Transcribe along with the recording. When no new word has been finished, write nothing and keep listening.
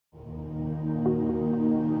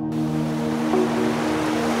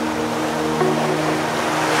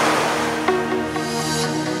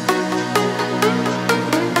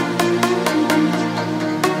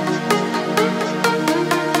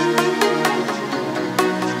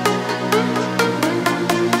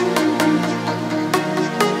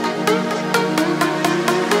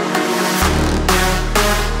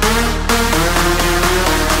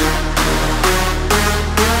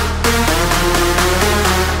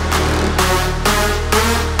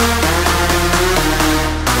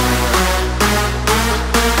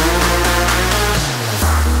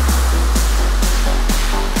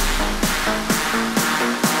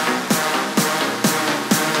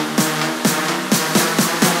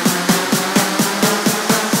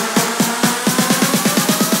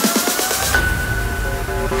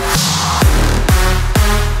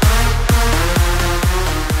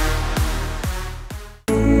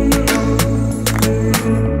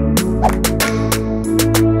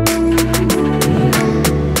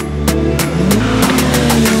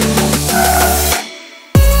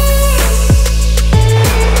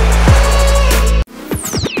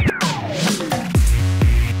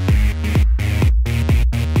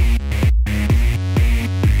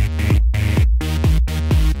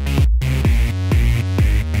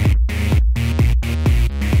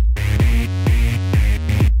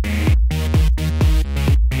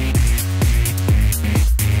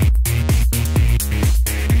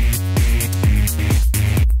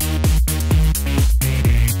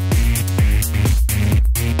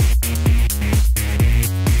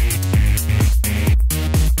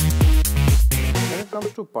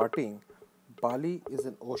partying, Bali is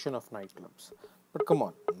an ocean of nightclubs. But come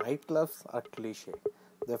on, nightclubs are cliche.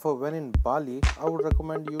 Therefore, when in Bali, I would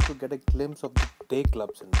recommend you to get a glimpse of the day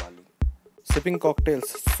clubs in Bali. Sipping cocktails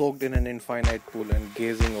soaked in an infinite pool and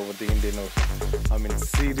gazing over the Indian Ocean. I mean,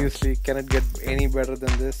 seriously, can it get any better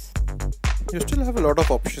than this? You still have a lot of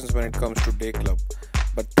options when it comes to day club.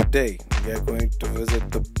 But today, we are going to visit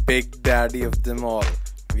the big daddy of them all.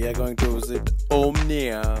 We are going to visit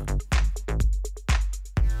OMNIA.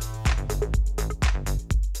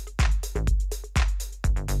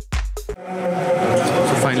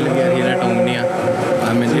 So finally we are here at OMNIA.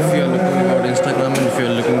 I mean, if you are looking about Instagram and if you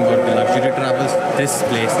are looking about the luxury travels, this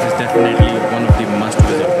place is definitely one of the must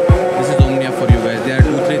visit. This is OMNIA for you guys. There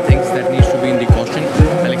are 2-3 things that needs to be in the caution.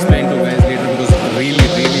 I'll explain to you guys later because it's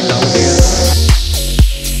really loud here.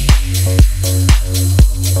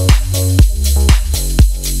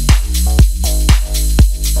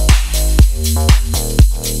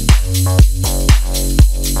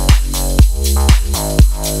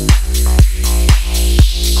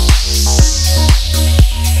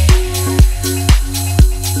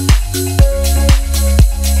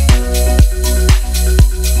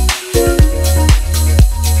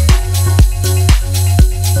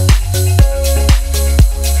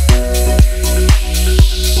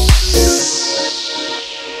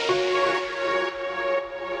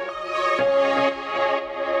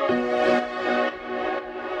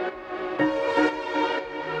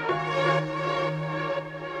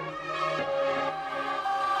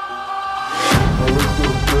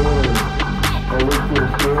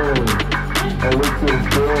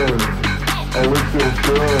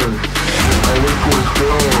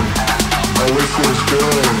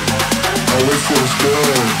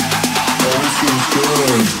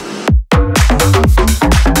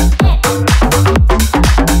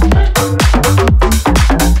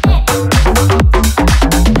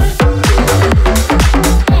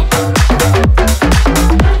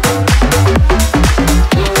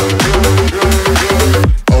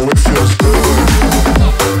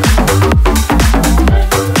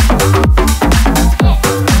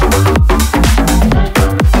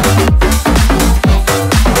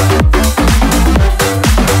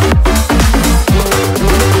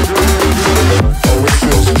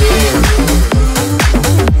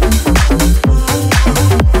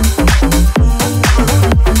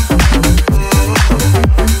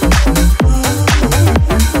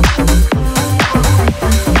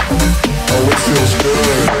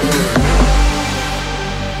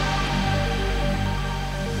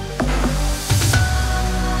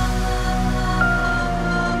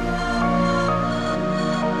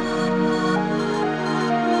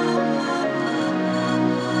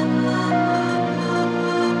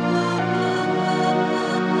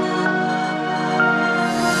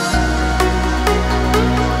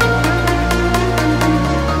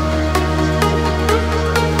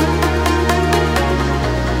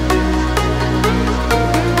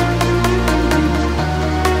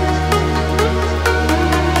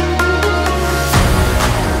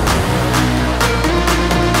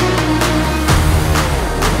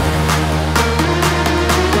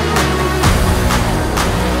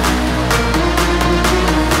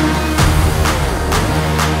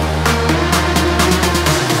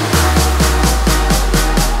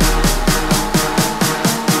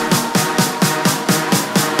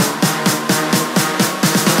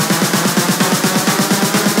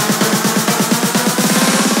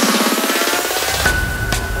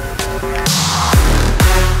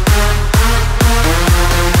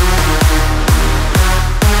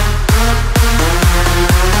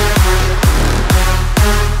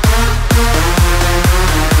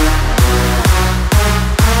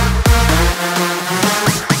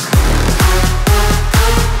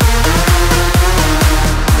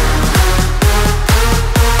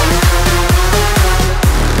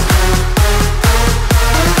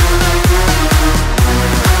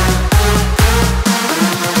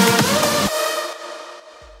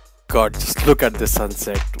 God, just look at the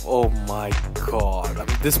sunset. Oh my god. I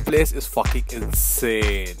mean, this place is fucking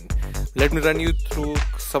insane. Let me run you through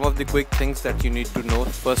some of the quick things that you need to know.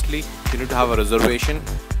 Firstly, you need to have a reservation.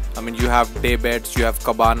 I mean, you have day beds, you have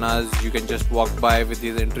cabanas, you can just walk by with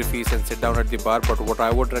these entry fees and sit down at the bar. But what I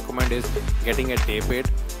would recommend is getting a day bed.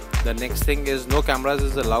 The next thing is no cameras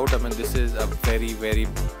is allowed. I mean, this is a very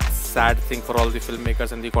sad thing for all the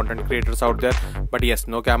filmmakers and the content creators out there. But yes,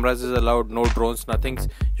 no cameras is allowed, no drones, nothing.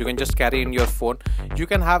 You can just carry in your phone. You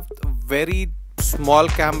can have very small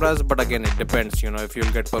cameras, but again it depends, if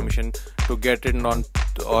you'll get permission to get it on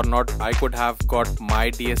or not. I could have got my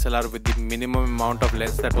DSLR with the minimum amount of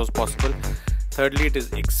lens that was possible. Thirdly, it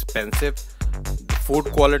is expensive. The food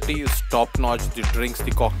quality is top notch, the drinks,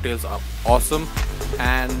 the cocktails are awesome,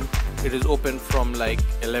 and it is open from like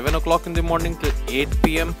 11 o'clock in the morning till 8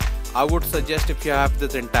 p.m. I would suggest if you have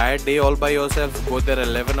this entire day all by yourself, go there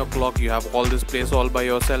 11 o'clock, you have all this place all by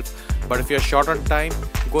yourself. But if you're short on time,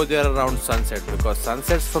 go there around sunset, because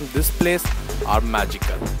sunsets from this place are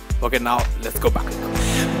magical. Okay, now let's go back.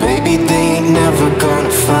 Baby, they ain't never gonna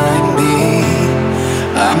find me.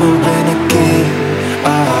 I'm a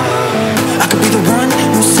renegade.